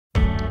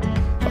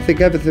think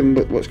everything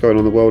what's going on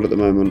in the world at the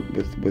moment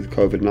with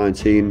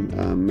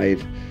COVID-19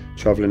 made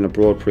travelling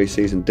abroad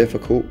pre-season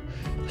difficult.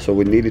 So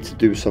we needed to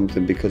do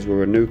something because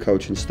we're a new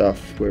coaching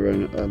staff, we're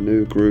a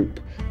new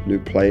group, new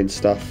playing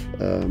staff.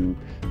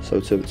 So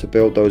to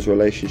build those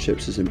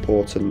relationships is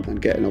important,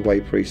 and getting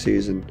away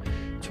pre-season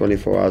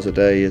 24 hours a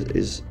day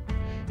is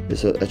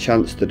a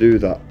chance to do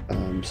that.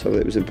 So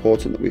it was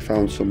important that we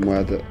found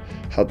somewhere that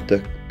had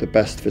the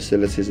best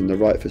facilities and the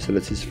right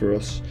facilities for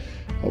us.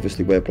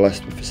 Obviously we're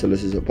blessed with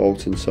facilities at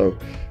Bolton, so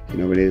we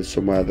needed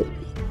somewhere that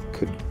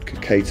could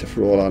cater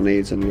for all our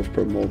needs, and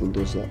Loughborough more than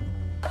does that.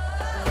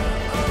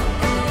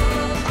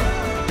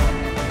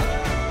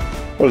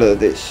 Well,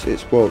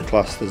 it's world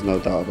class, there's no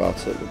doubt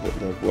about it.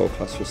 The world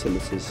class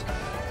facilities,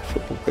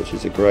 football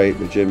pitches are great,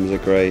 the gyms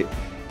are great.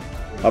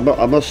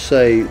 I must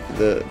say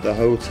the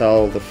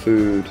hotel, the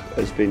food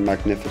has been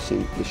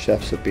magnificent. The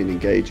chefs have been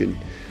engaging.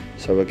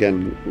 So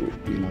again,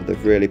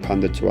 they've really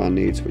pandered to our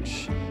needs,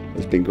 which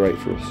has been great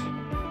for us.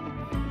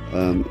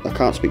 I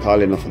can't speak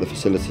highly enough of the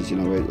facilities.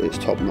 It's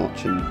top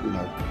notch, and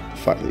the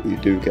fact that you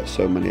do get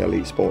so many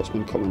elite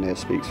sportsmen coming here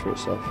speaks for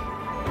itself.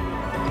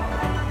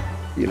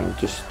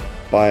 Just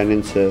buying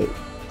into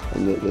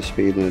the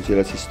speed and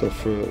agility stuff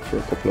for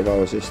a couple of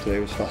hours yesterday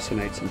was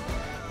fascinating.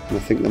 And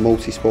I think the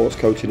multi-sports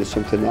coaching is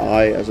something that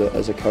I, as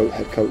a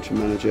head coach and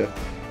manager,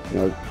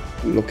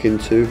 look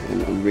into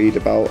and read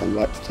about, and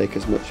like to take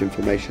as much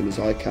information as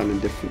I can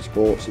in different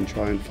sports and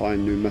try and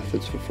find new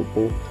methods for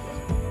football.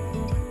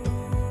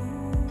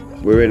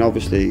 We're in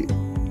obviously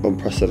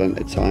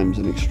unprecedented times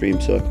and extreme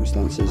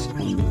circumstances,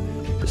 and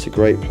it's a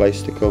great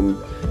place to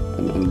come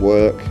and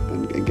work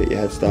and get your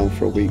heads down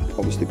for a week.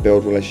 Obviously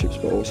build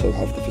relationships, but also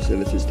have the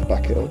facilities to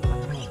back it up.